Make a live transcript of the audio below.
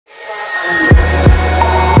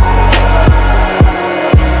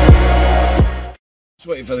Just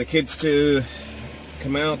waiting for the kids to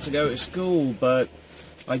come out to go to school, but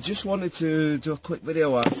I just wanted to do a quick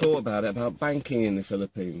video. I thought about it, about banking in the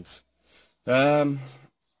Philippines. One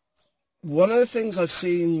of the things I've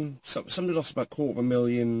seen somebody lost about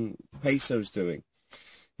 250,000 pesos doing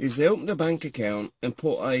is they opened a bank account and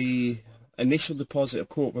put a initial deposit of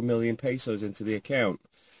 250,000 pesos into the account.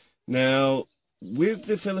 Now, with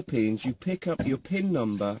the Philippines, you pick up your PIN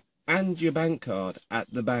number and your bank card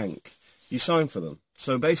at the bank. You sign for them.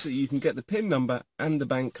 So basically you can get the PIN number and the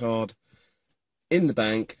bank card in the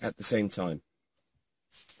bank at the same time.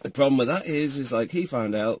 The problem with that is like he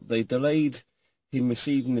found out, they delayed him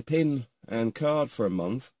receiving the PIN and card for a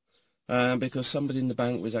month because somebody in the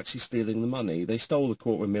bank was actually stealing the money. They stole the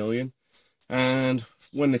 250,000, and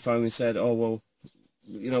when they finally said, oh well,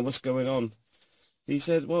 you know, what's going on? He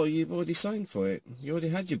said, well, you've already signed for it. You already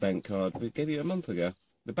had your bank card. We gave you a month ago.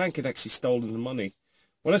 The bank had actually stolen the money.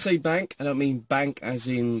 When I say bank, I don't mean bank as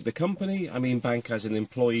in the company. I mean bank as an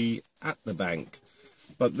employee at the bank.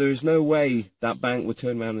 But there is no way that bank would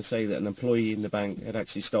turn around and say that an employee in the bank had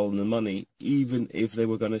actually stolen the money, even if they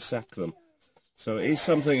were going to sack them. So it is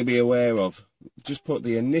something to be aware of. Just put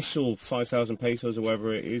the initial 5,000 pesos or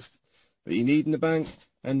whatever it is that you need in the bank,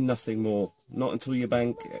 and nothing more. Not until your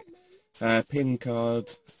bank PIN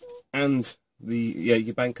card and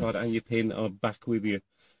your bank card and your PIN are back with you.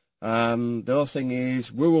 The other thing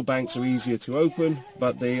is, rural banks are easier to open,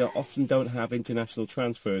 but they often don't have international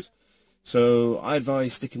transfers. So I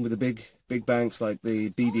advise sticking with the big banks like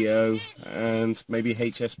the BDO and maybe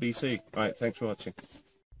HSBC. Right, thanks for watching.